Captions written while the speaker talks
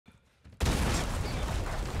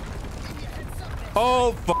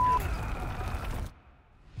Oh, fuck.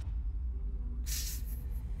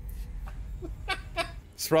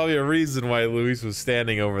 There's probably a reason why Luis was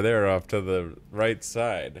standing over there off to the right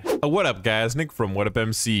side. What up, guys? Nick from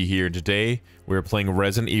WhatUpMC here. Today, we're playing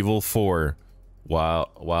Resident Evil 4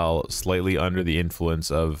 while slightly under the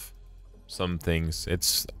influence of some things.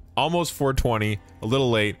 It's almost 4:20, a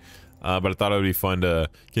little late, but I thought it would be fun to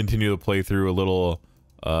continue the playthrough a little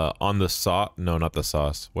on the sauce. No, not the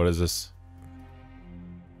sauce. What is this?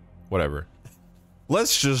 Whatever.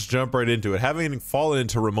 Let's just jump right into it. Having fallen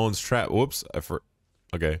into Ramon's trap. Whoops.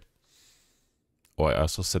 Okay. Oh, I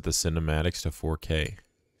also set the cinematics to 4K.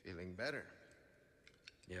 Feeling better?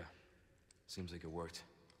 Yeah. Seems like it worked.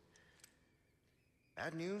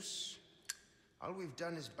 Bad news? All we've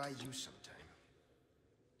done is buy you some time.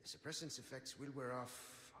 The suppressant's effects will wear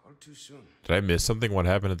off all too soon. Did I miss something? What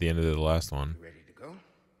happened at the end of the last one? You ready to go?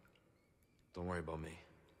 Don't worry about me.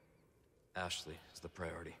 Ashley is the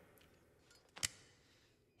priority.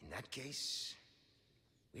 In that case,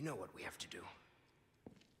 we know what we have to do.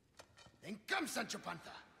 Then come, Sancho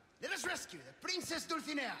Panza. Let us rescue the Princess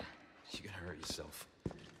Dulcinea. You're gonna hurt yourself.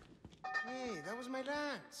 Hey, that was my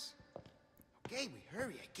lance. Okay, we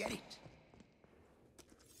hurry, I get it.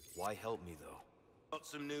 Why help me, though? Got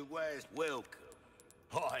some new wares. Welcome.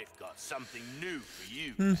 I've got something new for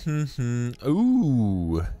you.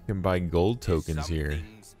 Ooh, you can buy gold tokens Some here.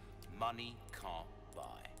 things money can't buy.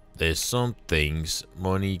 There's some things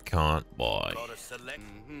money can't buy. Got a select.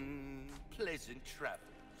 Pleasant travels.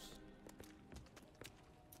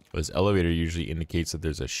 This elevator usually indicates that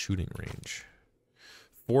there's a shooting range.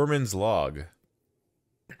 Foreman's log.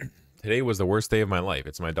 Today was the worst day of my life.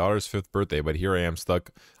 It's my daughter's 5th birthday, but here I am stuck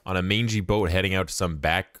on a mangy boat heading out to some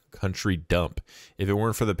backcountry dump. If it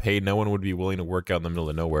weren't for the pay, no one would be willing to work out in the middle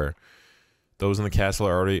of nowhere. Those in the castle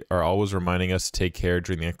are always reminding us to take care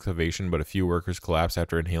during the excavation, but a few workers collapse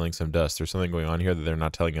after inhaling some dust. There's something going on here that they're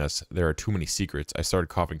not telling us. There are too many secrets. I started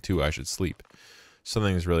coughing too. I should sleep.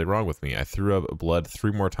 Something is really wrong with me. I threw up blood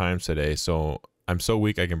 3 more times today, so I'm so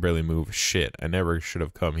weak I can barely move. Shit, I never should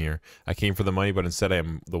have come here. I came for the money, but instead I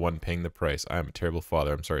am the one paying the price. I am a terrible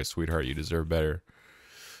father. I'm sorry, sweetheart. You deserve better.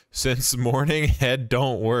 Since morning, head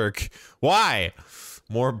don't work. Why?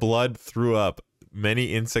 More blood, threw up.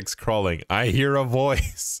 Many insects crawling. I hear a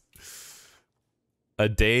voice. A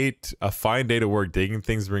fine day to work. Digging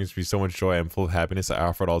things brings me so much joy. I'm full of happiness. I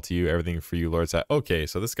offer it all to you. Everything for you, Lord. Okay,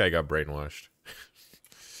 so this guy got brainwashed.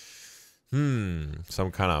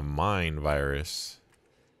 Some kind of mind virus.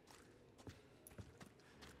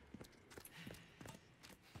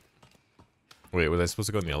 Wait, was I supposed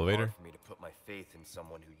to go in the elevator? Hard for me to put my faith in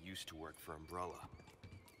someone who used to work for Umbrella.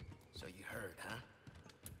 So you heard, huh?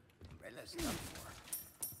 Umbrella's done for.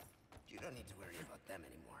 You don't need to worry about them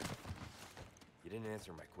anymore. You didn't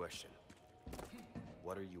answer my question.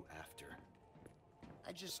 What are you after?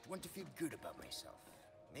 I just want to feel good about myself.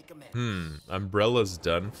 Make amends. Umbrella's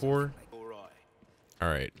done for? All right.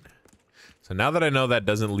 Alright. So now that I know that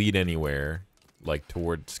doesn't lead anywhere, like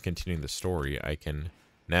towards continuing the story, I can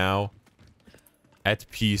now, at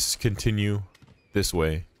peace, continue this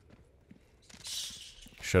way.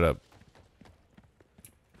 Shut up.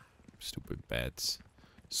 Stupid bats.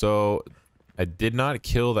 So, I did not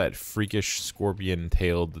kill that freakish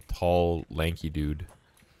scorpion-tailed, tall, lanky dude.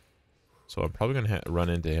 So I'm probably going to run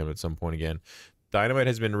into him at some point again. Dynamite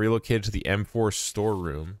has been relocated to the M4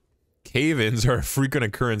 storeroom. Cave-ins are a frequent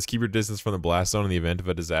occurrence. Keep your distance from the blast zone in the event of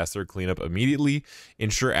a disaster. Clean up immediately.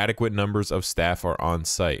 Ensure adequate numbers of staff are on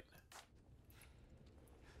site.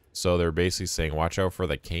 So they're basically saying, watch out for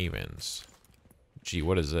the cave-ins. Gee,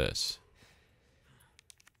 what is this?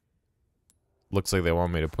 Looks like they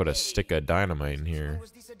want me to put a stick of dynamite in here.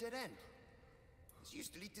 Was this a dead end? This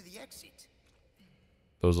used to lead to the exit.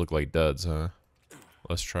 Those look like duds, huh?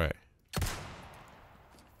 Let's try it.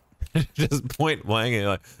 Just point blank and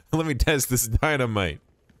like, let me test this dynamite.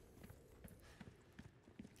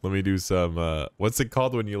 Let me do some what's it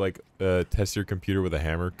called when you like test your computer with a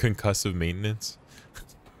hammer? Concussive maintenance.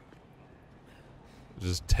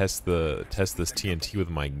 Just test this TNT with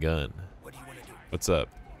my gun. What do you want to do? What's up?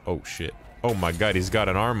 Oh shit. Oh my god, he's got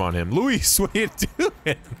an arm on him. Luis, what are you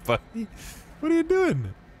doing, buddy? What are you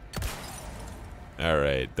doing?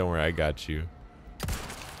 Alright, don't worry, I got you.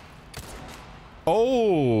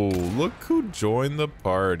 Oh, look who joined the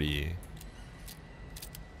party.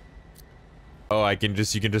 Oh, you can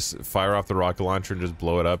just fire off the rocket launcher and just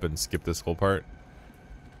blow it up and skip this whole part.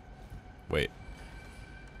 Wait.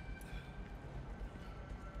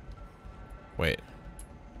 Wait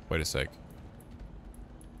a sec.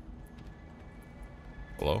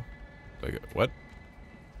 Hello? What?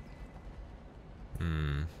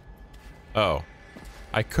 Oh.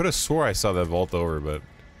 I could have swore I saw that vault over, but...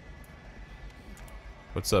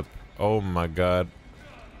 What's up? Oh my god.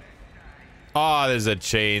 Oh, there's a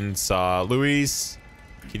chainsaw. Luis,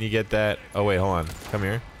 can you get that? Oh wait, hold on. Come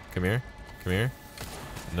here. Come here. Come here.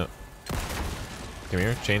 No. Come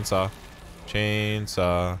here. Chainsaw.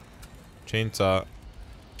 Chainsaw. Chainsaw.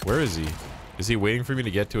 Where is he? Is he waiting for me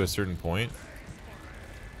to get to a certain point?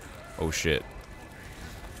 Oh shit.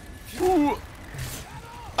 Ooh.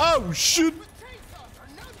 Oh shit.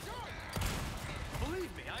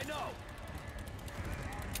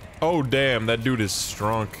 Oh damn, that dude is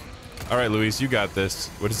strong. Alright, Luis, you got this.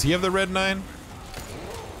 What, does he have the red 9?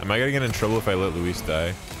 Am I gonna get in trouble if I let Luis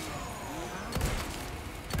die?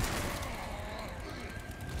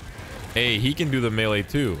 Hey, he can do the melee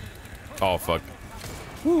too. Oh fuck.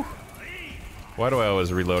 Whew. Why do I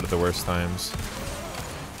always reload at the worst times?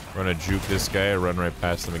 Run a juke this guy, I run right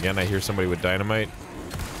past him again. I hear somebody with dynamite.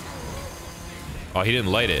 Oh, he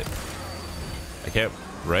didn't light it. I can't,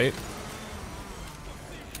 right?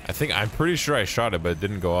 I'm pretty sure I shot it, but it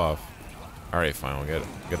didn't go off. Alright, fine, we'll get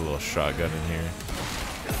a little shotgun in here.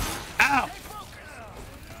 Ow!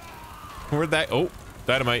 Where'd that, oh,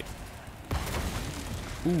 dynamite.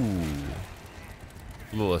 Ooh.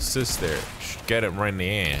 A little assist there. Get him right in the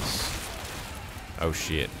ass. Oh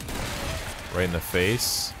shit. Right in the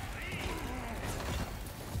face.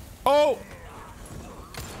 Oh!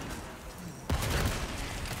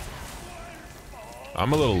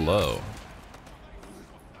 I'm a little low.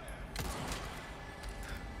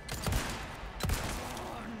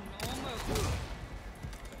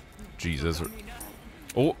 Jesus.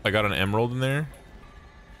 Oh, I got an emerald in there.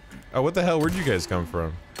 Oh, what the hell? Where'd you guys come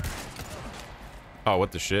from? Oh,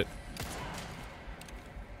 what the shit?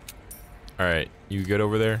 Alright, you good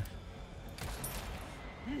over there?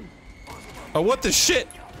 Oh, what the shit?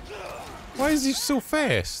 Why is he so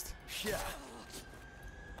fast?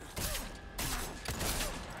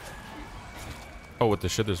 Oh, what the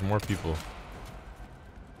shit? There's more people.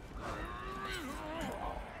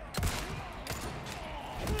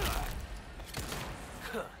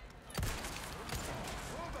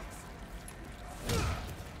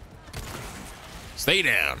 Stay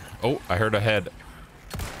down. Oh, I heard a head.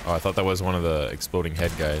 Oh, I thought that was one of the exploding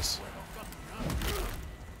head guys.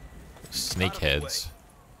 Snake heads.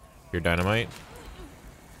 Your dynamite.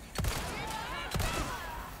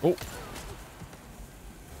 Oh.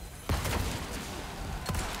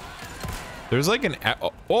 There's like an...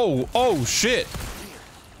 Oh, shit.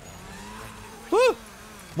 Woo!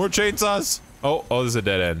 More chainsaws. Oh, there's a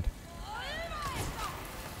dead end.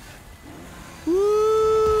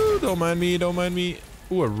 Woo! Don't mind me, don't mind me.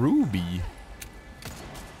 Ooh, a ruby.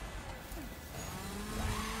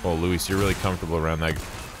 Oh, Luis, you're really comfortable around that.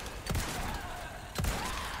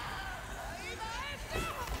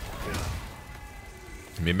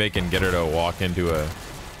 Maybe I can get her to walk into a...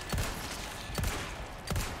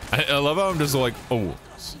 I love how I'm just like, oh.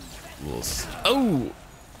 Oh!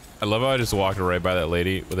 I love how I just walked right by that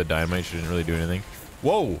lady with a dynamite. She didn't really do anything.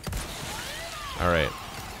 Whoa! Alright.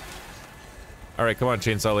 Alright, come on,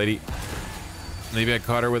 chainsaw lady. Maybe I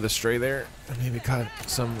caught her with a stray there. Maybe caught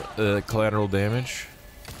some collateral damage.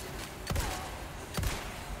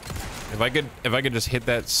 If I could just hit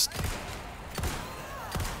that.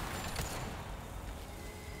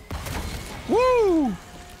 Woo!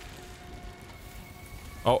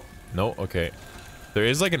 Oh, no, okay. There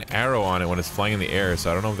is like an arrow on it when it's flying in the air, so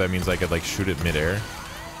I don't know if that means I could like shoot it midair.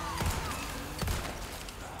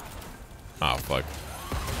 Oh, fuck.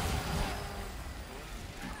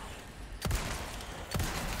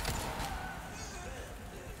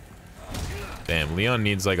 Damn, Leon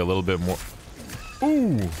needs like a little bit more.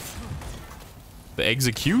 Ooh! The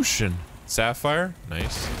execution. Sapphire?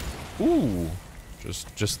 Nice. Ooh.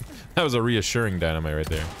 Just, that was a reassuring dynamite right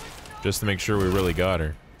there. Just to make sure we really got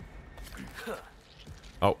her.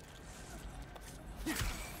 Oh.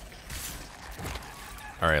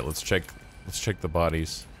 Alright, let's check the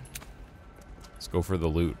bodies. Let's go for the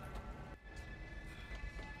loot.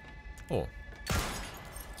 Oh.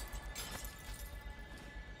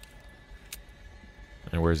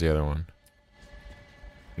 And where's the other one?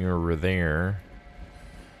 You're over there.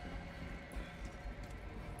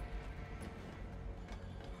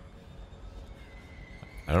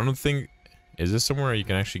 I don't think... Is this somewhere you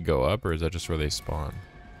can actually go up, or is that just where they spawn?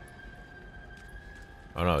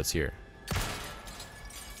 Oh no, it's here.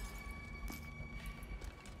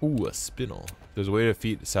 Ooh, a spinel. There's a way to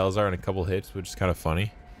defeat Salazar in a couple hits, which is kind of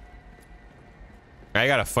funny. I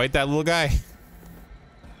gotta fight that little guy.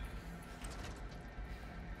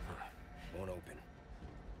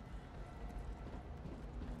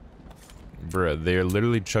 Bruh, they're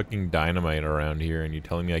literally chucking dynamite around here and you're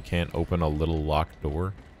telling me I can't open a little locked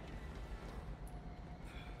door?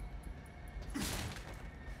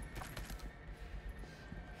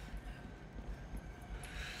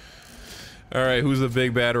 Alright, who's the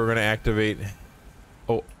big bad we're gonna activate?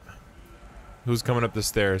 Oh. Who's coming up the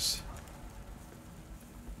stairs?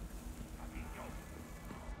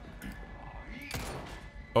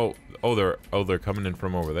 They're coming in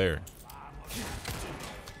from over there.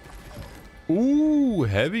 Ooh,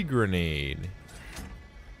 heavy grenade.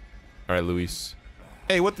 Alright, Luis.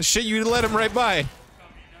 Hey, what the shit? You let him right by.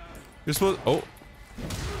 You're supposed. Oh.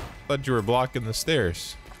 Thought you were blocking the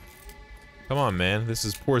stairs. Come on, man. This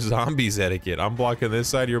is poor zombies etiquette. I'm blocking this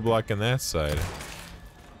side, you're blocking that side.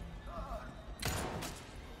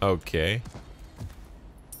 Okay.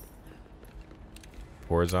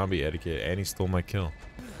 Poor zombie etiquette. And he stole my kill.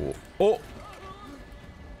 Oh. Oh!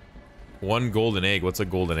 One golden egg. What's a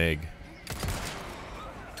golden egg?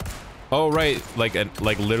 Oh, right. Like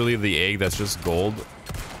literally the egg that's just gold.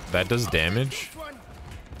 That does damage?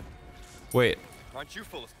 Wait. Aren't you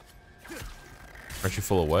full of... Aren't you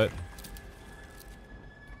full of what?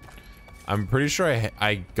 I'm pretty sure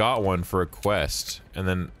I got one for a quest, and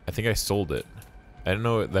then I think I sold it. I didn't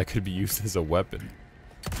know that could be used as a weapon.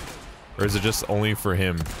 Or is it just only for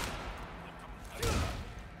him?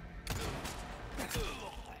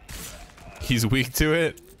 He's weak to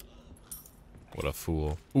it? What a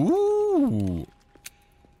fool. Ooh!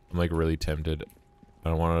 I'm like really tempted. I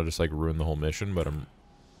don't want to just like ruin the whole mission, but I'm...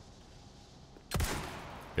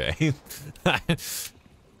 Okay.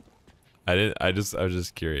 I was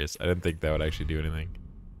just curious. I didn't think that would actually do anything.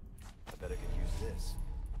 I bet I could use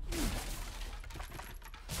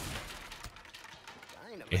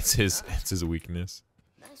this. It's his weakness.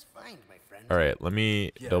 Nice find, my friend. All right, let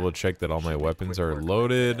me double check that all my weapons are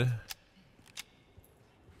loaded.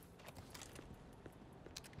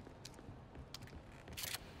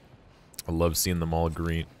 I love seeing them all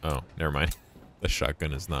green. Oh, never mind. The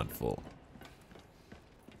shotgun is not full.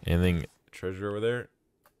 Anything treasure over there?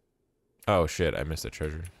 Oh shit, I missed a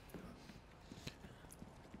treasure.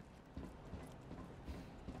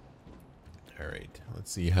 All right,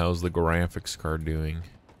 let's see how's the graphics card doing.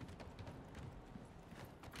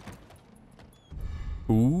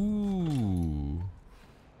 Ooh.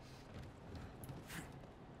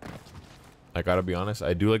 I gotta be honest,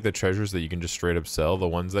 I do like the treasures that you can just straight up sell. The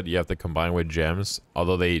ones that you have to combine with gems,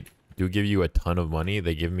 although they do give you a ton of money,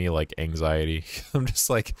 they give me like anxiety. I'm just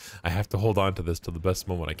like, I have to hold on to this till the best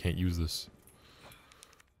moment. I can't use this.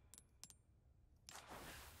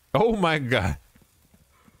 Oh my god.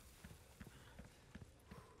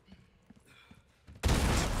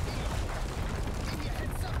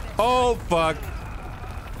 Oh fuck.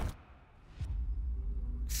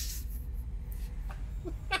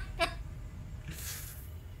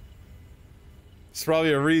 There's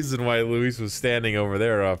probably a reason why Luis was standing over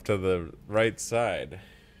there off to the right side.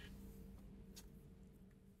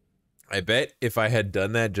 I bet if I had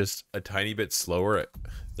done that just a tiny bit slower,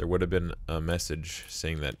 there would have been a message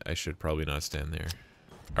saying that I should probably not stand there.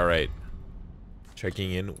 Alright.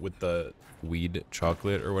 Checking in with the weed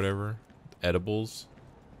chocolate or whatever. Edibles.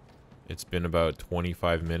 It's been about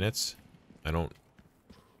 25 minutes. I don't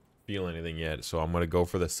feel anything yet, so I'm gonna go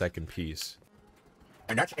for the second piece.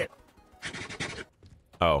 And that's it.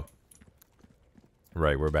 Oh.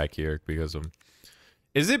 Right, we're back here because of...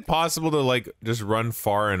 Is it possible to, like, just run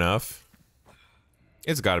far enough?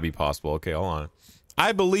 It's gotta be possible. Okay, hold on.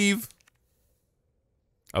 I believe...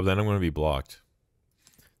 Oh, then I'm gonna be blocked.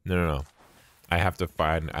 No. I have to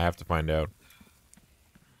find out.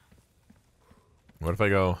 What if I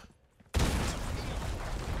go...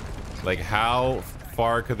 Like, how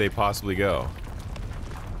far could they possibly go?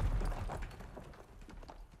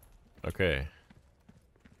 Okay.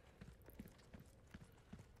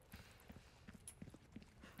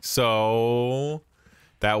 So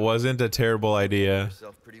that wasn't a terrible idea.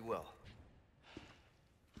 Yourself pretty well.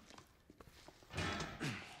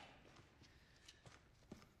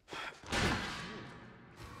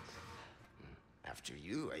 After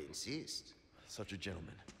you, I insist. Such a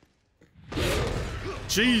gentleman.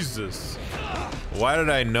 Jesus. Why did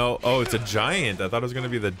I know? Oh, it's a giant. I thought it was gonna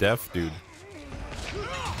be the deaf dude.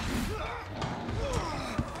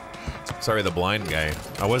 Sorry, the blind guy.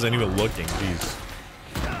 I wasn't even looking. Jeez.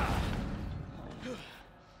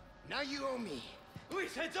 Now you owe me.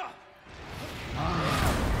 Luis, heads up!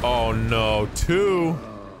 Oh no, two.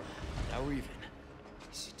 Now we're even.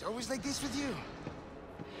 Is it always like this with you?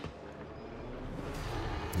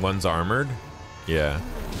 One's armored. Yeah.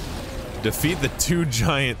 Defeat the two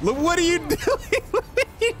giant. Look, what are you doing?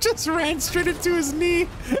 He just ran straight into his knee,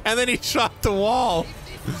 and then he shot the wall.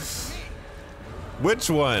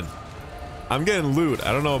 Which one? I'm getting loot.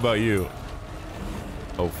 I don't know about you.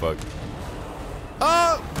 Oh, fuck.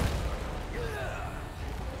 Oh!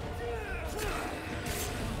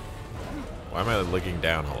 Why am I looking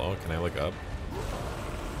down? Hello? Can I look up?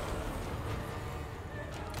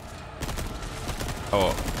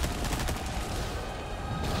 Oh.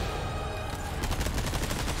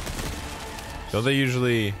 Don't they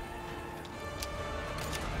usually...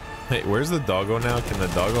 Hey, where's the doggo now? Can the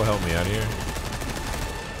doggo help me out here?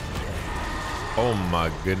 Oh my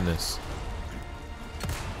goodness.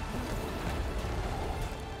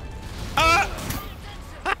 Ah!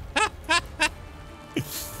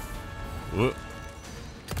 Whoop.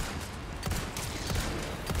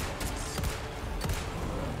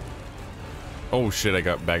 Oh shit, I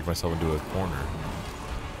got backed myself into a corner.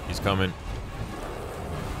 He's coming.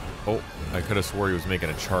 Oh, I could have swore he was making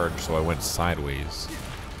a charge, so I went sideways.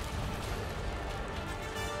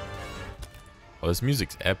 Oh, this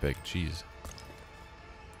music's epic. Jeez.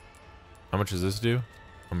 How much does this do?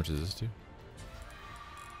 How much does this do?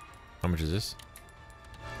 How much is this?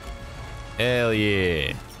 Hell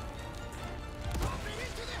yeah.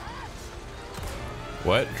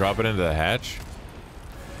 What? Drop it into the hatch?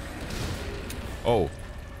 Oh.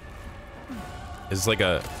 It's like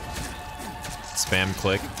a spam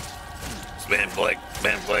click. Spam click,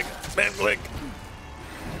 spam click, spam click.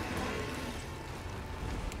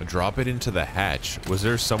 Drop it into the hatch. Was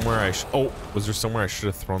there somewhere I was there somewhere I should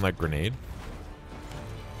have thrown that grenade?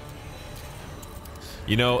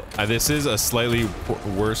 You know, this is a slightly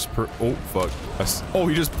worse oh fuck. Oh,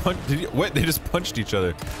 he just punched. What? They just punched each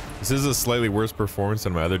other. This is a slightly worse performance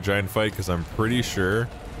than my other giant fight because I'm pretty sure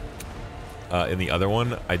in the other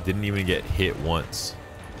one I didn't even get hit once.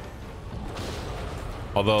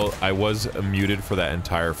 Although I was muted for that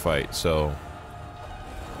entire fight, so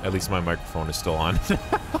at least my microphone is still on.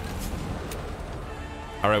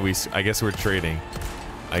 All right, I guess we're trading.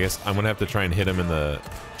 I guess I'm gonna have to try and hit him in the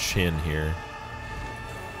chin here.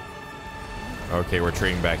 Okay, we're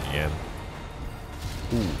trading back again.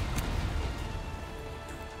 Ooh.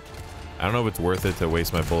 I don't know if it's worth it to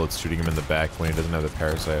waste my bullets shooting him in the back when he doesn't have the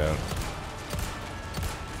parasite out.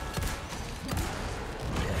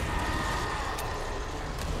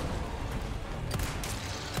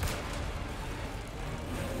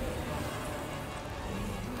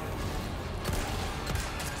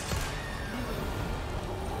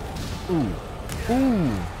 Ooh.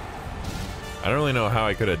 Ooh. I don't really know how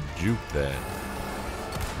I could have juked that.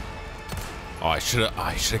 Oh, I should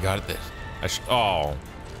have got it there. Oh.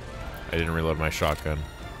 I didn't reload my shotgun.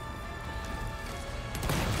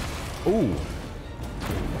 Ooh.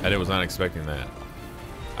 I was not expecting that.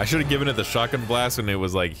 I should have given it the shotgun blast when it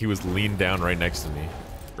was like he was leaned down right next to me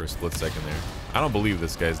for a split second there. I don't believe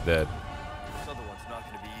this guy's dead. This other one's not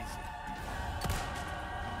gonna be easy.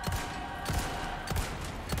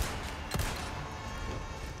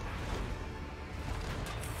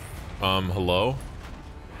 Hello?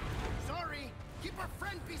 Sorry, keep our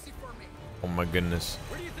friend busy for me. Oh my goodness.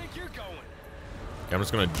 Where do you think you're going? Okay, I'm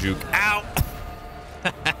just gonna juke. Ow!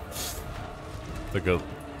 Took a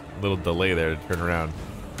little delay there to turn around.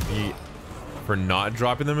 For not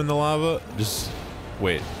dropping them in the lava, just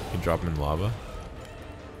wait. You drop them in the lava?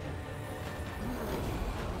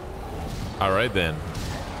 All right then.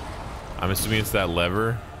 I'm assuming it's that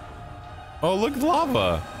lever. Oh, look,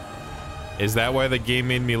 lava. Is that why the game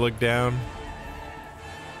made me look down?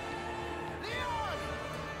 Leon!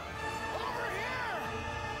 Over here!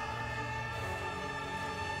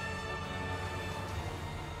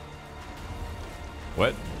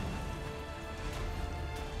 What?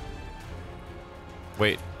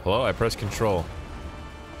 Wait, hello? I pressed control.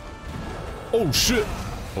 Oh shit!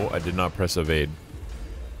 Oh, I did not press evade.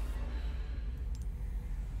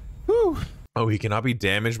 Whew. Oh, he cannot be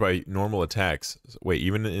damaged by normal attacks. Wait,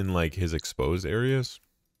 even in like his exposed areas?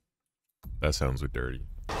 That sounds dirty.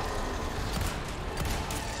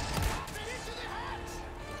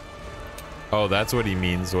 Oh, that's what he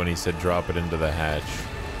means when he said drop it into the hatch.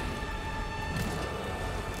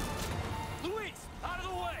 Luis, out of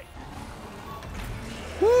the way!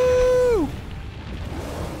 Woo!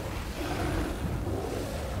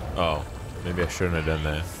 Oh, maybe I shouldn't have done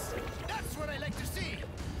that. That's what I like to see.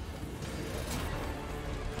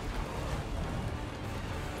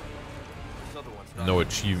 This other one's not. No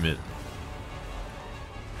achievement.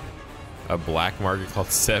 A black market called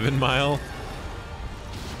 7 Mile?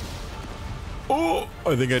 Oh!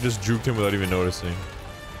 I think I just juked him without even noticing.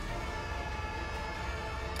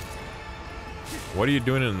 What are you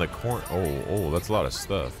doing in the corner? Oh, that's a lot of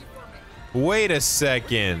stuff. Wait a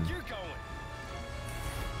second.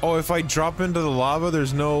 Oh, if I drop into the lava,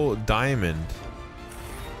 there's no diamond.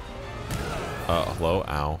 Hello?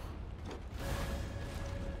 Ow.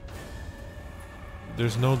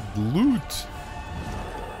 There's no loot.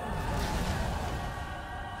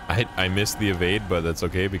 I missed the evade, but that's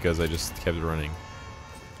okay because I just kept running.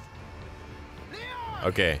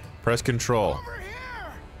 Okay, press control.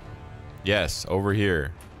 Yes, over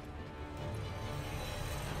here.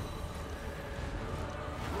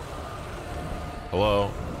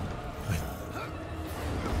 Hello?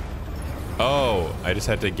 Oh, I just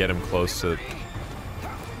had to get him close to...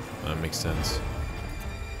 That makes sense.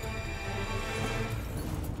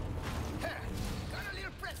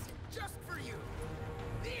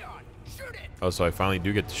 Oh, so I finally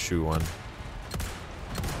do get to shoot one.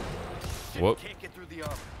 Whoop. What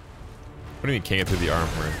do you mean can't get through the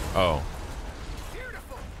armor? Oh.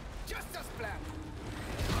 Beautiful. Just as planned.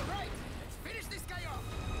 All right, let's finish this guy off.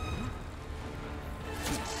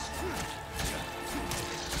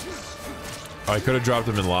 Oh, I could have dropped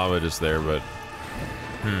him in lava just there, but...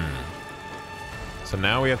 So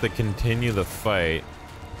now we have to continue the fight.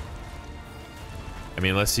 I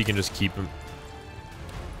mean, unless he can just keep him...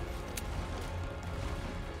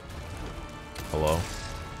 Hello?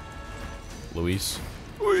 Luis?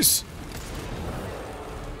 Luis!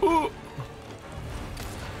 Ooh.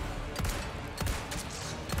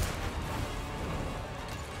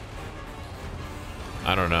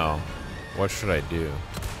 I don't know. What should I do?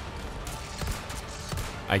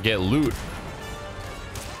 I get loot.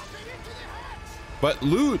 But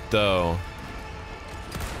loot, though.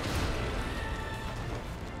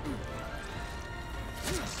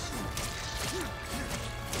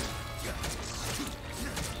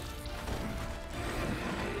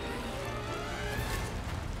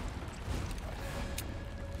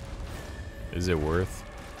 Is it worth?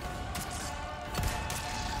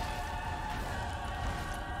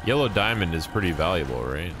 Yellow diamond is pretty valuable,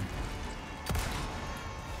 right?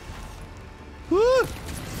 Woo!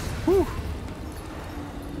 Woo!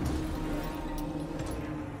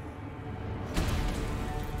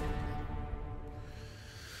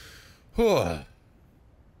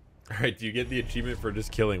 Alright, do you get the achievement for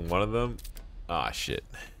just killing one of them? Ah, shit.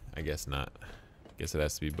 I guess not. Guess it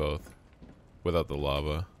has to be both. Without the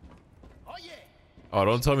lava. Oh,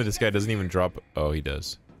 don't tell me this guy doesn't even drop... Oh, he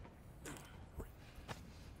does.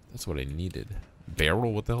 That's what I needed.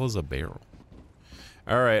 Barrel? What the hell is a barrel?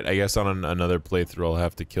 Alright, I guess on another playthrough I'll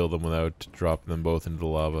have to kill them without dropping them both into the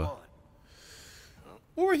lava.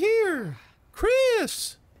 Over here!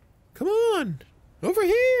 Chris! Come on! Over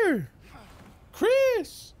here!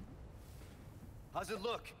 Chris! How's it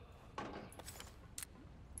look?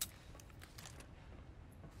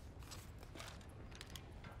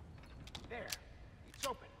 There. It's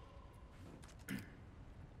open.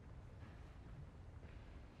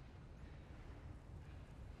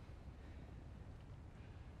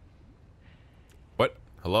 What?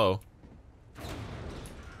 Hello?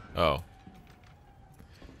 Oh.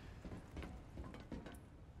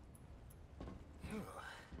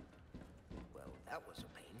 Well, that was a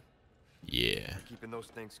pain. Yeah. Keeping those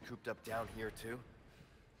things cooped up down here too?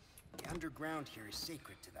 The underground here is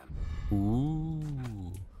sacred to them.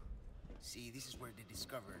 Ooh. See, this is where they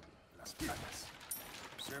discovered Las Placas.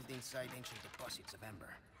 Observed inside ancient deposits of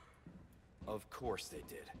amber. Of course they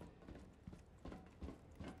did.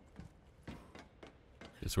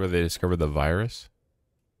 This is where they discovered the virus?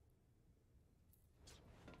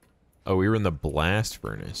 Oh, we were in the blast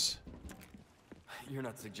furnace. You're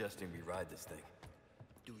not suggesting we ride this thing?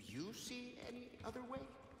 Do you see any other way?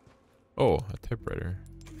 Oh, a typewriter.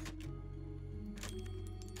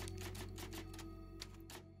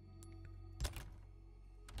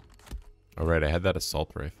 Alright, I had that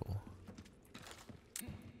assault rifle.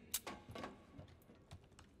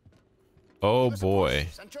 Oh boy.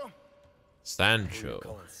 Sancho? Sancho.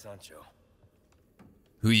 Calling Sancho.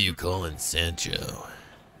 Who you calling Sancho?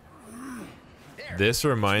 There. This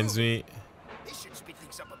reminds me... This should speed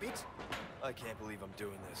things up a bit. I can't believe I'm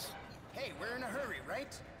doing this. Hey, we're in a hurry,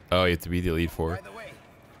 right? Oh, you have to be the Elite Four. By the way,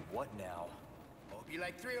 What now? hope you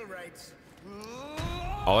like thrill rides.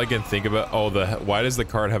 All I can think about... Oh, why does the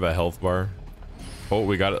card have a health bar? Oh,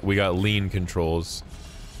 we got lean controls.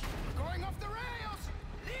 We're going off the rails.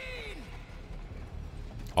 Lean.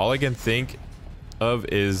 All I can think of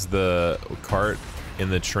is the cart in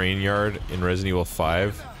the train yard in Resident Evil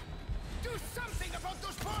 5. Do something about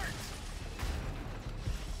those parts.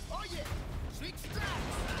 Oh yeah, sweet straps.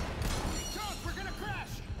 Don't, we're gonna crash.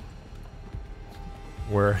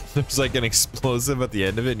 where there's like an explosive at the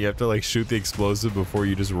end of it and you have to like shoot the explosive before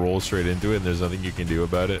you just roll straight into it and there's nothing you can do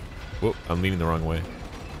about it. Whoop, I'm leaning the wrong way.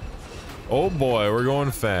 Oh boy, we're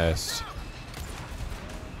going fast.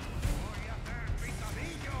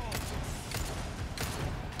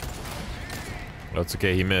 That's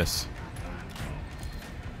okay, he missed.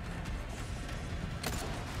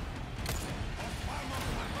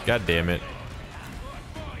 God damn it.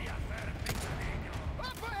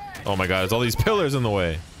 Oh my god, there's all these pillars in the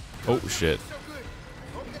way. Oh shit.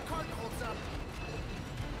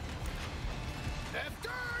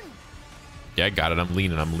 Yeah, I got it. I'm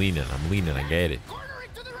leaning. I get it.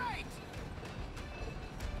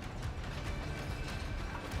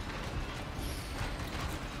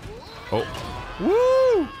 Oh.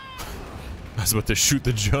 Woo! I was about to shoot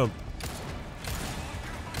the jump.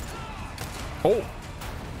 Oh.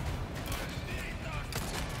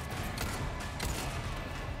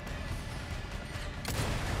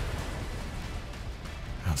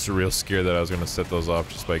 I was real scared that I was going to set those off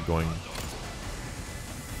just by going.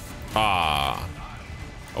 Ah.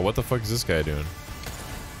 Oh, what the fuck is this guy doing?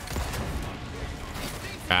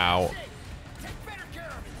 Ow.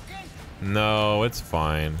 No, it's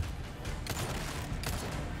fine.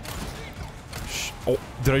 Oh,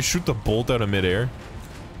 did I shoot the bolt out of midair?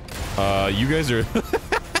 You guys are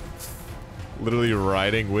literally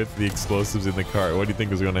riding with the explosives in the car. What do you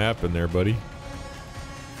think was going to happen there, buddy?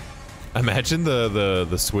 Imagine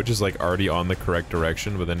the switch is like already on the correct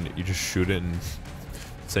direction, but then you just shoot it and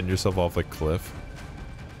send yourself off a cliff.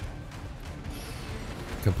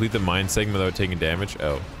 Complete the mine segment without taking damage.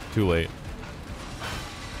 Oh, too late.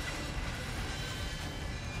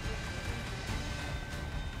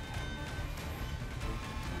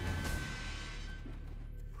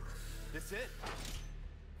 This it?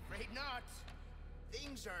 Afraid not.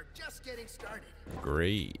 Things are just getting started.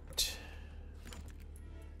 Great.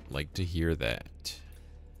 Like to hear that.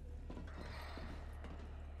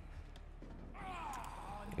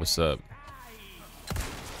 What's up?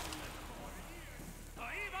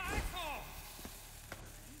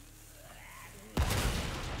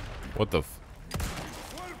 What the f—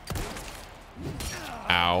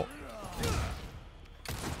 Ow.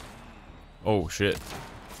 Oh shit.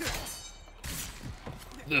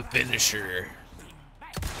 The finisher.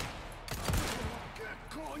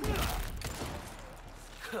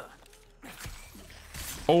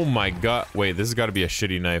 Oh my god. Wait, this has got to be a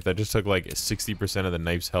shitty knife. That just took like 60% of the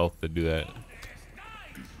knife's health to do that.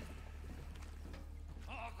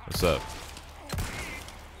 What's up?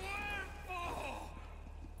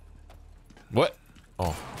 What?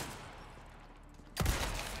 Oh.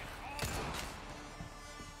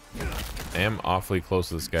 I am awfully close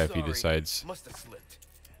to this guy if he decides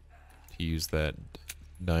to use that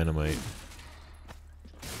dynamite.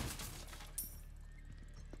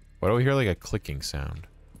 Why do we hear like a clicking sound?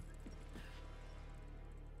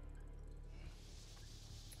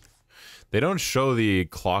 They don't show the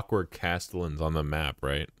clockwork castellans on the map,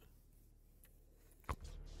 right?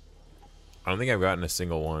 I don't think I've gotten a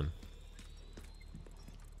single one.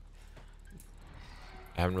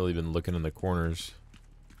 I haven't really been looking in the corners.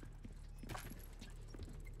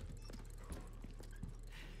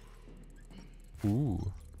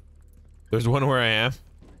 Ooh. There's one where I am.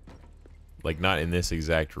 Like, not in this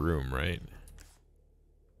exact room, right?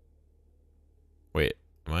 Wait,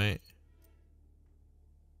 am I?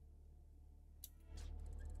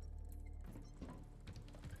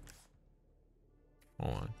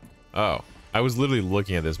 Hold on. Oh, I was literally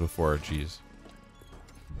looking at this before. Jeez.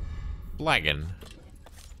 Lagging.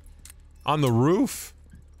 On the roof?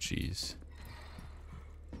 Jeez.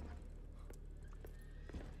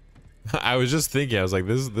 I was just thinking, I was like,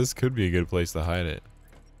 this could be a good place to hide it.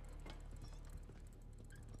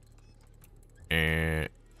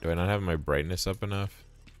 Do I not have my brightness up enough?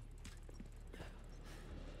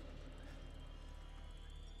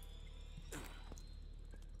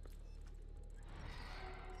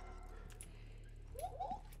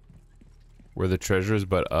 Where the treasure is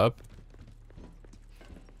but up?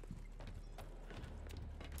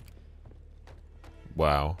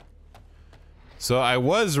 Wow. So I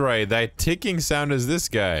was right. That ticking sound is this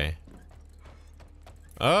guy.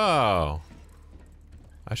 Oh.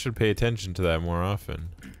 I should pay attention to that more often.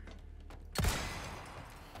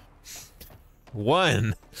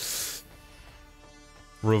 One.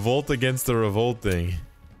 Revolt against the revolting.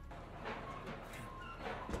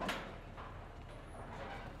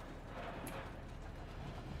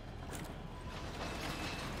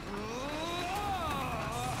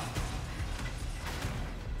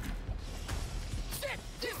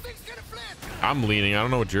 This thing's gonna flip. I'm leaning. I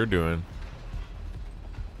don't know what you're doing.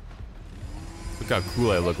 Look how cool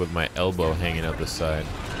I look with my elbow hanging out the side.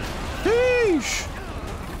 Sheesh.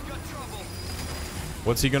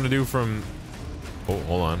 What's he gonna do from... Oh,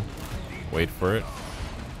 hold on. Wait for it.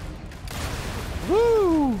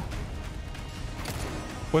 Woo!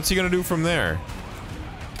 What's he gonna do from there?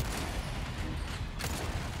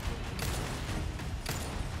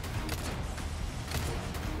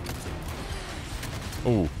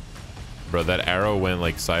 Oh, bro, that arrow went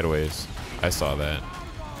like sideways. I saw that.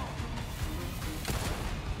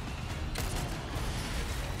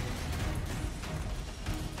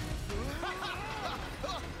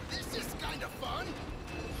 This is kind of fun.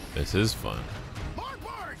 This is fun. More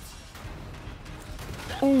boards.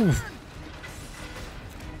 Ooh.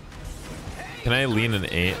 Can I lean and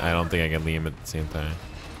aim? I don't think I can lean at the same time.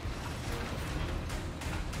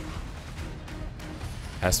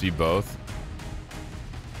 Has to be both.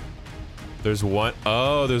 There's one.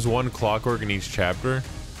 Oh, there's one clockwork in each chapter.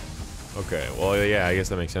 Okay, well, yeah, I guess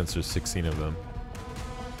that makes sense. There's 16 of them.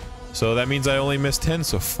 So that means I only missed 10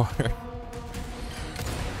 so far.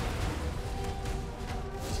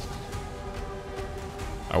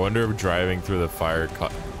 I wonder if driving through the fire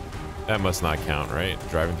that must not count, right?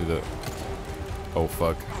 Driving through the... Oh,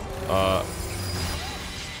 fuck.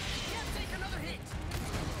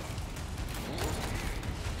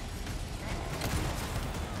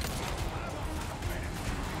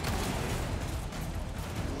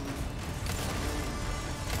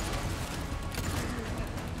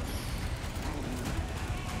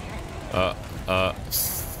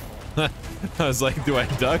 I was like, do I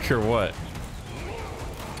duck or what?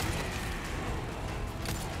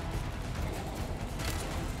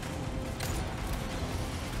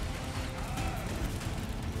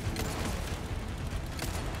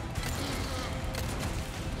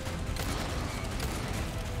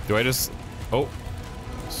 Do I just... Oh,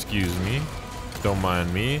 excuse me. Don't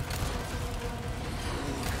mind me.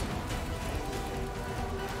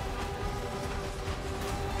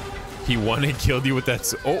 He won and killed you with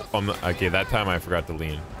that... Oh, okay, that time I forgot to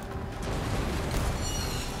lean.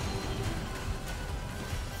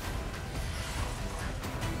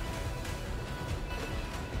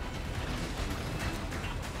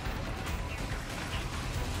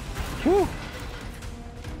 Whew.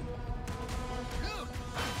 Look,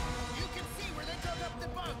 you can see where they dug up the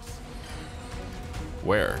bugs.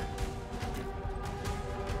 Where?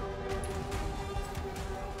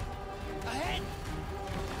 Ahead.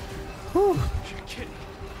 Whew. You're kidding.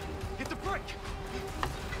 Hit the brake.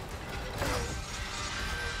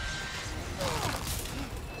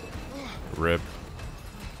 Rip.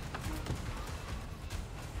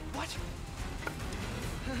 What?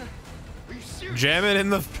 Are you serious? Jam it in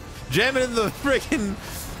the freaking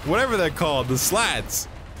whatever they're called, the slats.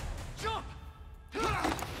 Jump!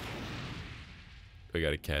 We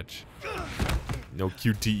gotta catch. No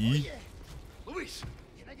QTE. Yeah. Luis,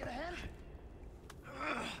 can I get a hand?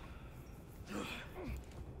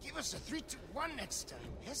 Give us a 3-2-1 next time.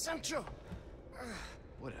 Yes, Sancho.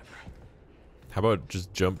 Whatever. How about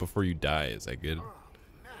just jump before you die? Is that good?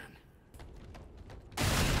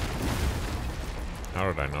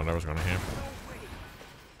 How did I know that was gonna happen?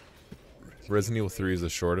 Resident Evil 3 is the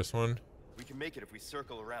shortest one. We can make it if we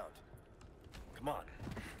circle around. Come on.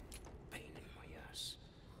 Pain in my ass.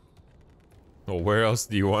 Well, where else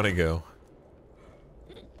do you want to go?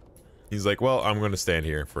 He's like, well, I'm gonna stand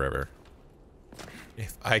here forever.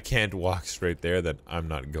 If I can't walk straight there, then I'm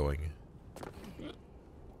not going.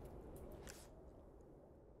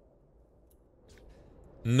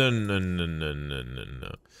 No, no, no, no, no, no,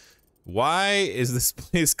 no. Why is this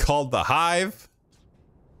place called the Hive?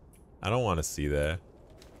 I don't want to see that.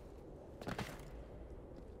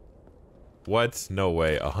 What? No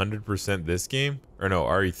way. 100% this game? Or no,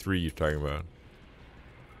 RE3 you're talking about.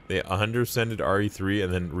 They 100%ed RE3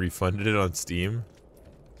 and then refunded it on Steam?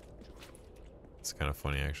 It's kind of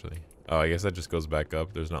funny, actually. Oh, I guess that just goes back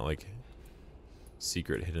up. There's not, like,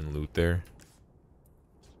 secret hidden loot there.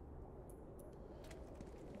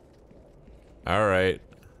 Alright.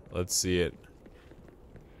 Let's see it.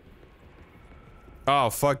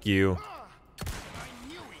 Oh, fuck you. I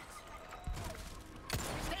knew it.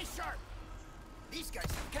 Stay sharp. These guys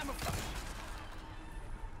have camouflage.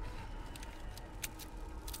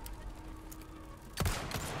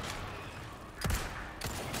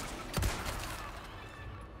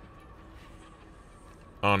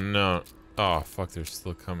 Oh, no. Oh, fuck, they're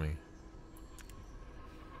still coming.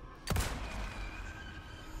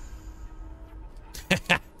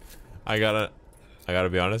 I gotta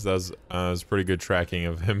be honest, that was pretty good tracking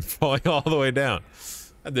of him falling all the way down.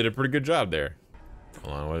 I did a pretty good job there.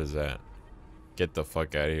 Hold on, what is that? Get the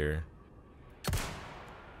fuck out of here.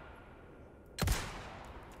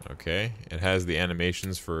 Okay. It has the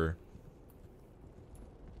animations for...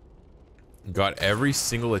 Got every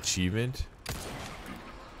single achievement?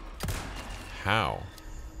 How?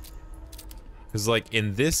 Because, like,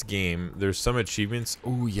 in this game, there's some achievements...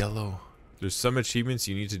 Ooh, yellow. There's some achievements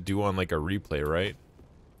you need to do on, like, a replay, right?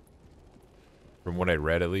 From what I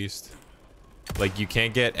read, at least. Like, you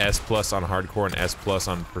can't get S+ on hardcore and S+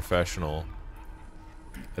 on professional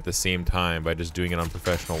at the same time by just doing it on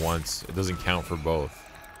professional once. It doesn't count for both,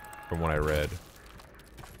 from what I read.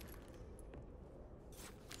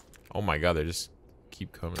 Oh my god, they just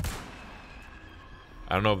keep coming.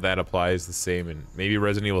 I don't know if that applies the same, and maybe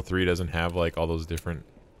Resident Evil 3 doesn't have like all those different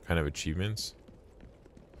kind of achievements.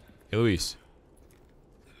 Hey, Luis.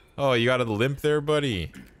 Oh, you got a limp there,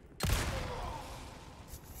 buddy.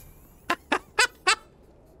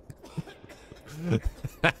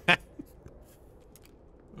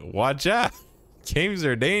 Watch out. Games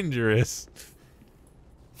are dangerous.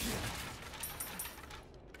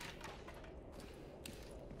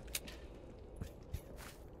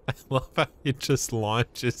 I love how it just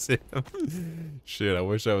launches him. Shit, I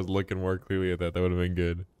wish I was looking more clearly at that. That would have been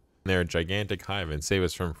good. They're a gigantic hive and save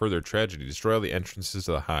us from further tragedy. Destroy all the entrances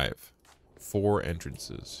to the hive. 4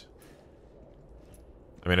 entrances.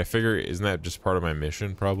 I mean, I figure, isn't that just part of my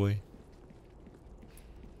mission, probably?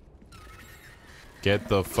 Get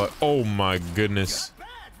the fuck... Oh my goodness.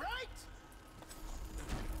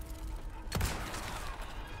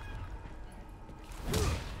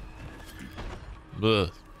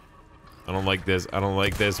 Ugh. I don't like this. I don't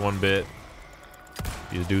like this one bit.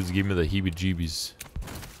 These dudes give me the heebie-jeebies.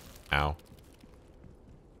 Ow.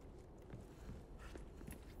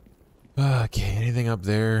 Okay, anything up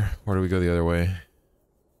there? Or do we go the other way?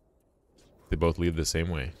 They both lead the same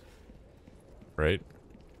way. Right?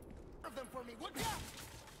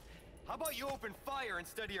 How about you open fire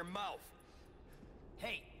instead of your mouth?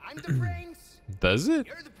 Hey, I'm the brains. Does it?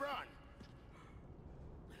 You're the brawn.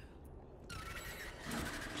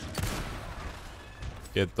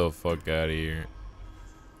 Get the fuck out of here.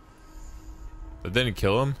 That didn't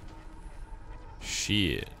kill him?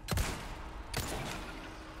 Shit.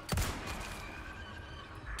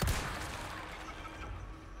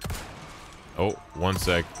 Oh, 1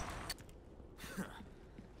 sec.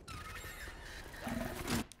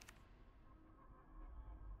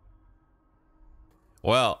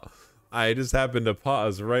 Well, I just happened to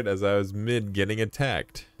pause right as I was mid getting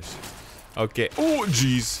attacked. Okay. Oh,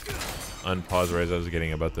 jeez. Unpause right as I was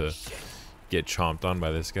getting about to get chomped on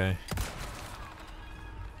by this guy.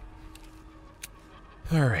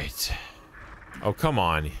 All right. Oh, come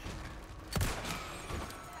on.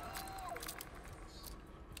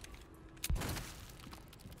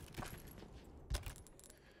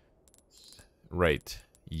 Right.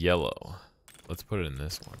 Yellow. Let's put it in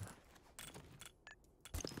this one.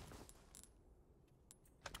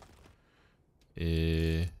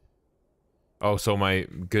 Oh, so my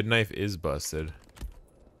good knife is busted.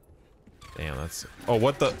 Damn, that's... Oh,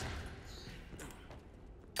 what the...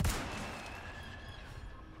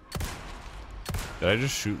 Did I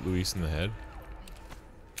just shoot Luis in the head?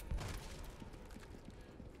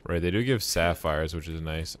 Right, they do give sapphires, which is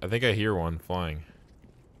nice. I think I hear one flying.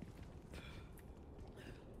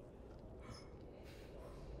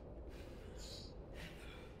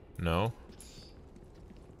 No?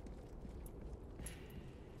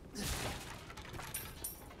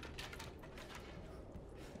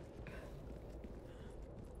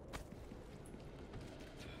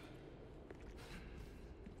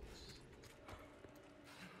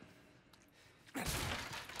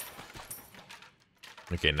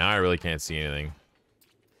 Okay, now I really can't see anything.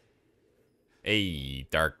 Hey,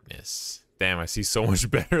 darkness. Damn, I see so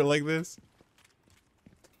much better like this.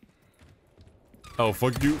 Oh,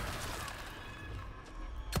 fuck you.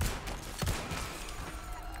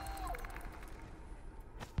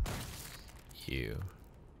 You.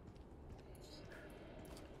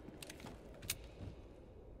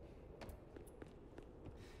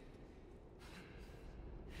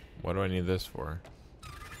 What do I need this for?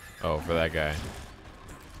 Oh, for that guy.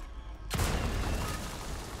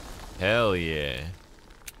 Hell yeah.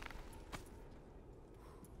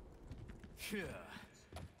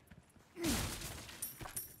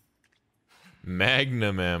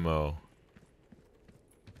 Magnum ammo.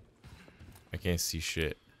 I can't see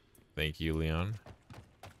shit. Thank you, Leon.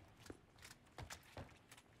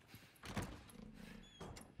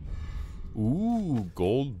 Ooh,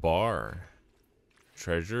 gold bar.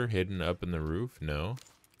 Treasure hidden up in the roof? No.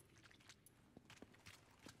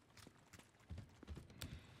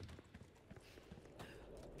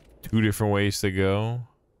 Two different ways to go.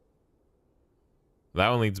 That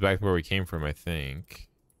one leads back to where we came from, I think.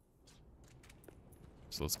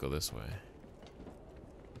 So let's go this way.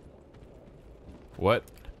 What?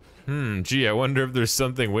 Gee, I wonder if there's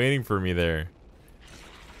something waiting for me there.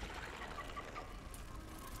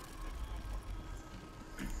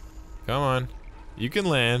 Come on. You can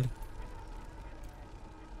land.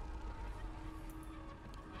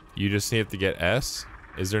 You just have to get S?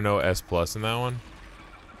 Is there no S plus in that one?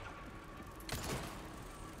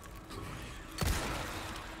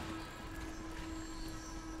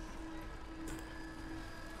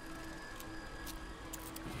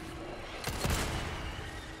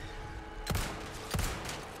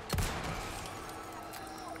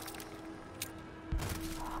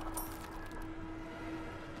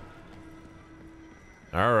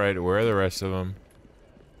 Alright, where are the rest of them?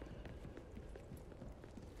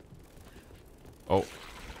 Oh.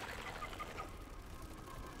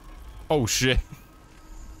 Oh shit.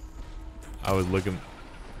 I was looking.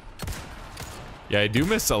 Yeah, I do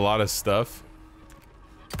miss a lot of stuff.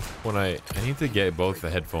 When I need to get both the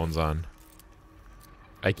headphones on.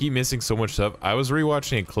 I keep missing so much stuff. I was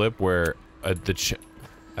rewatching a clip where I think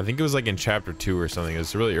it was like in chapter 2 or something. It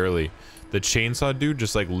was really early. The chainsaw dude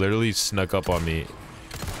just like literally snuck up on me.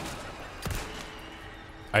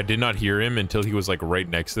 I did not hear him until he was like right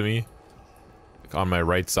next to me on my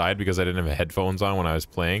right side because I didn't have headphones on when I was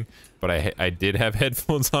playing, but I did have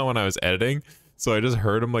headphones on when I was editing, so I just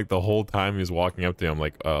heard him like the whole time he was walking up to me. I'm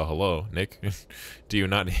like, hello, Nick. Do you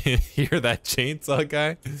not hear that chainsaw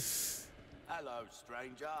guy? Hello,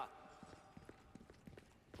 stranger.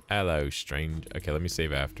 Hello, strange. Okay, let me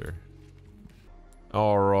save after.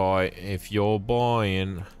 Alright, if you're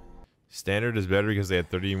buying... Standard is better because they had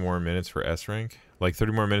 30 more minutes for S rank. Like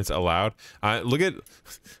 30 more minutes allowed. Look at...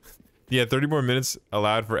 Yeah, 30 more minutes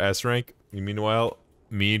allowed for S rank. Meanwhile,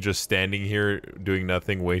 me just standing here doing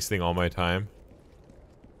nothing, wasting all my time.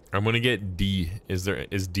 I'm gonna get D. Is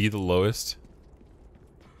D the lowest?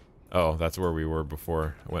 Oh, that's where we were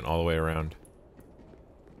before. I went all the way around.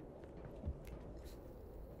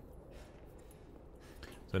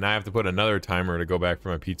 So now I have to put another timer to go back for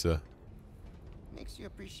my pizza. Makes you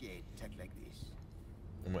appreciate tech like this.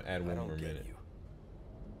 I'm gonna add one more minute. You.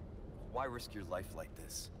 Why risk your life like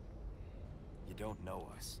this? You don't know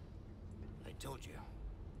us. I told you.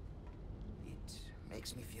 It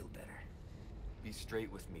makes me feel better. Be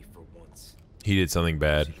straight with me for once. He did something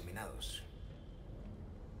bad. Iluminados.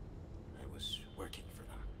 I was working for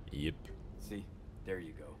them. Yep. See? There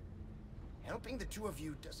you go. Helping the two of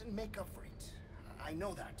you doesn't make up for it. I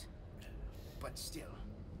know that. But still,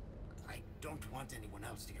 I don't want anyone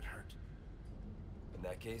else to get hurt. In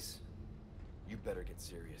that case, you better get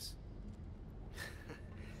serious.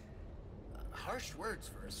 Harsh words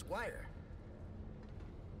for a squire.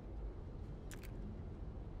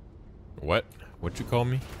 What? What'd you call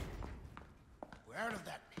me? We're out of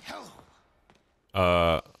that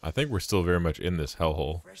hellhole. I think we're still very much in this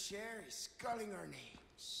hellhole. Fresh air is sculling our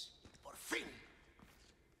names. Por fin.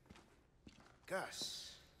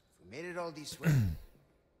 Gus, if we made it all this way,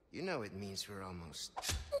 you know it means we're almost...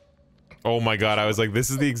 Oh my god, I was like,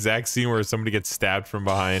 this is the exact scene where somebody gets stabbed from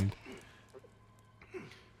behind.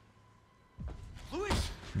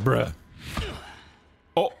 Bruh.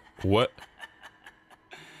 Oh, what?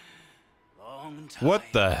 What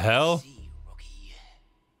the hell?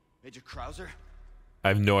 Major Krauser? I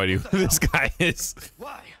have no idea who this guy is.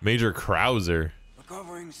 Why? Major Krauser.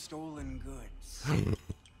 Recovering stolen goods.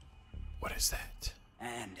 What is that?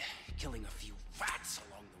 And killing a few rats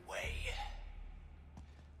along the way.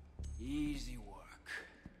 Easy work.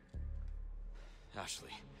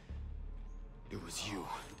 Ashley, it was you.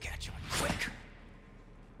 You catch on quick.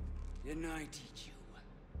 Didn't I teach you?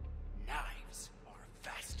 Knives are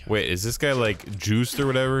faster. Wait, is this guy like juiced or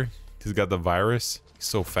whatever? He's got the virus? He's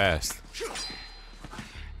so fast.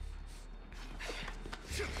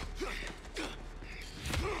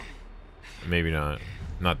 Maybe not.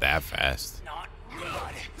 Not that fast. Not good.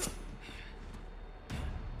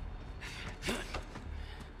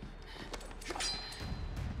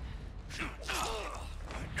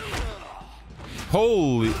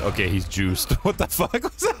 Holy... Okay, he's juiced. What the fuck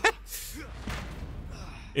was that?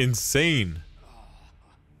 Insane.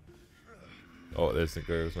 Oh, there's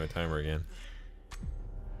my timer again.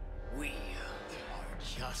 We are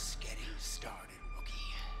just getting started,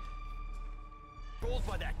 rookie. Rolled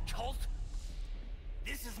by that cult?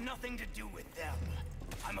 This has nothing to do with them.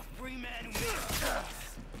 I'm a free man who makes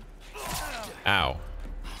choices. Ow.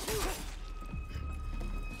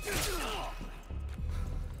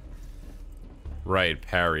 Right,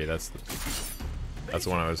 parry. That's the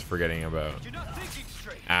one I was forgetting about. You're not thinking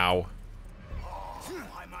straight. Ow.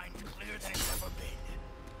 My mind's clearer than it's ever been.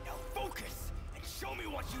 Now focus and show me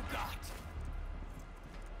what you got.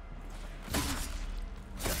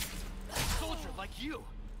 soldier like you.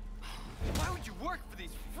 Why would you work for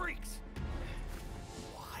these freaks?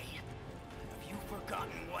 Why? Have you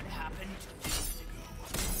forgotten what happened 2 years ago?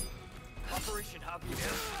 Operation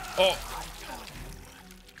Javier. Oh.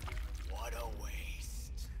 What a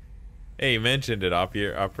waste. Hey, you mentioned it,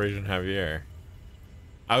 Operation Javier.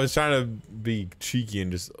 I was trying to be cheeky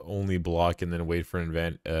and just only block and then wait for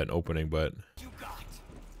an opening, but You got.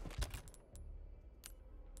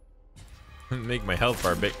 make my health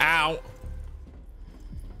bar big. Ow!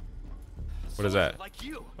 What is that? Like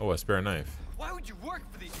you. Oh, a spare knife. Why would you work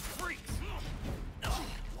for these freaks?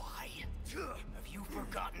 Why? Have you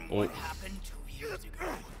forgotten Oh. what happened 2 years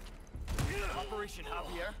ago? Operation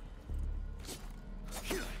Javier.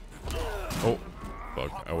 Oh,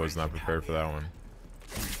 fuck! I was not prepared for that one.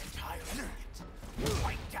 Entire unit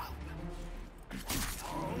wiped out.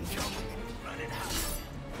 Our own government running out.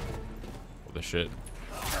 What the shit?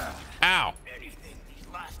 Ow! Anything these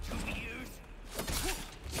last 2 years?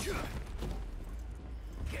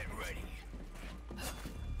 Get ready.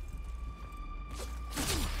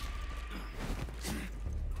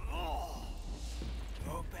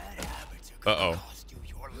 Your bad habits are gonna cost you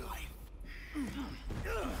your life.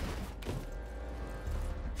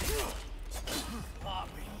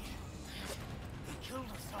 Bobby, they killed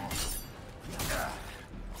us all.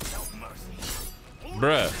 No mercy.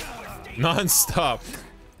 Bruh, non-stop.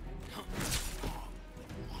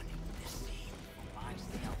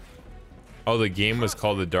 Oh, the game was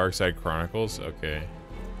called The Dark Side Chronicles? Okay.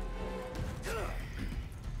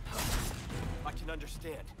 I can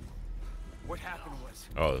understand. What happened was.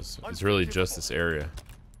 Oh, it's really just this area.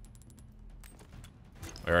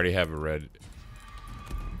 I already have a red,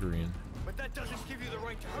 green. But that doesn't give you the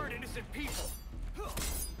right to hurt innocent people. You're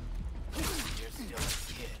still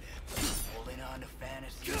a kid, holding on to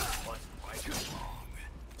fantasy wasn't right or wrong.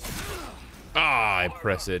 Ah, I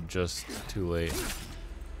press it just too late.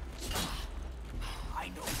 I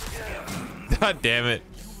know God damn it.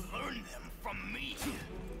 you learn them from me.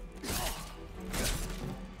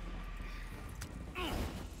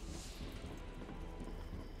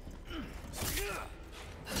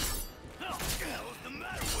 What's the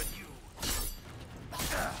matter with you?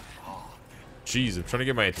 Jeez, I'm trying to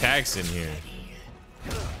get my attacks in here.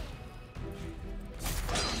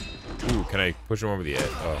 Ooh, can I push him over the edge?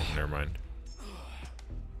 Oh, never mind.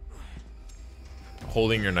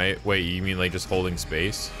 Holding your knife. Wait, you mean like just holding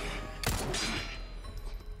space?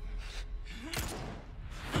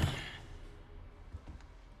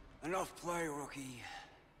 Enough play, rookie.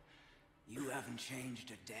 You haven't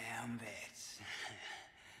changed a damn bit.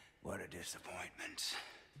 What a disappointment.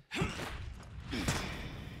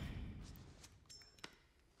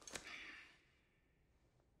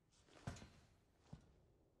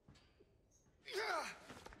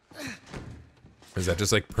 Is that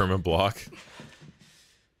just like perma block?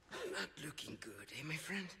 Not looking good, eh, my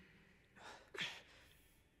friend?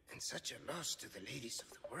 And such a loss to the ladies of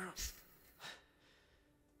the world.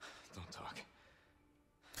 Don't talk.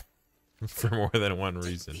 For more than one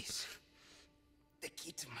reason. This, the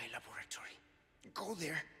key to my laboratory. Go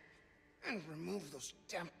there and remove those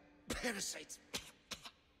damn parasites.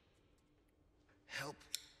 Help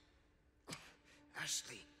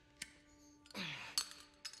Ashley.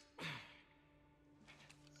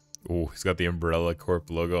 Ooh, he's got the Umbrella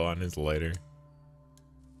Corp logo on his lighter.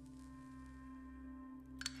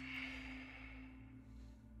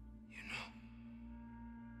 You know,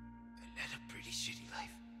 I led a pretty shitty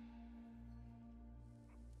life.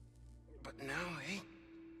 But now, eh?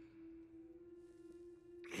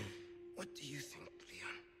 What do you think,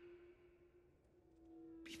 Leon?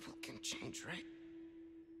 People can change, right?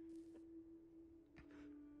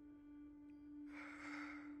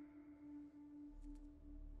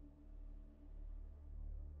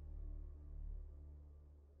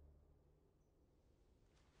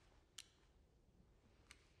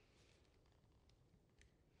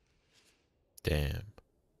 Damn.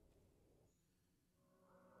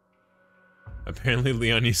 Apparently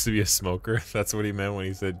Leon used to be a smoker. That's what he meant when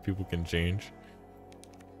he said people can change.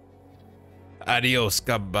 Adios,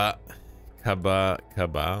 caballero.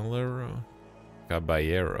 Caballero.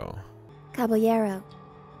 Caballero.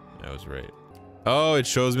 That was right. Oh, it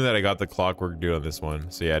shows me that I got the clockwork dude on this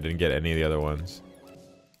one. So yeah, I didn't get any of the other ones.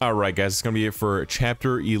 Alright guys, it's going to be it for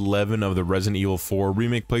Chapter 11 of the Resident Evil 4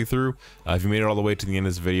 Remake playthrough. If you made it all the way to the end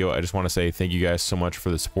of this video, I just want to say thank you guys so much for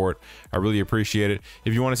the support. I really appreciate it.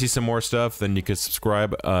 If you want to see some more stuff, then you can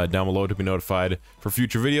subscribe down below to be notified for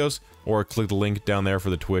future videos, or click the link down there for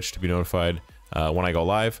the Twitch to be notified when I go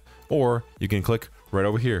live, or you can click right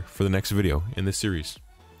over here for the next video in this series,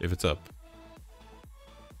 if it's up.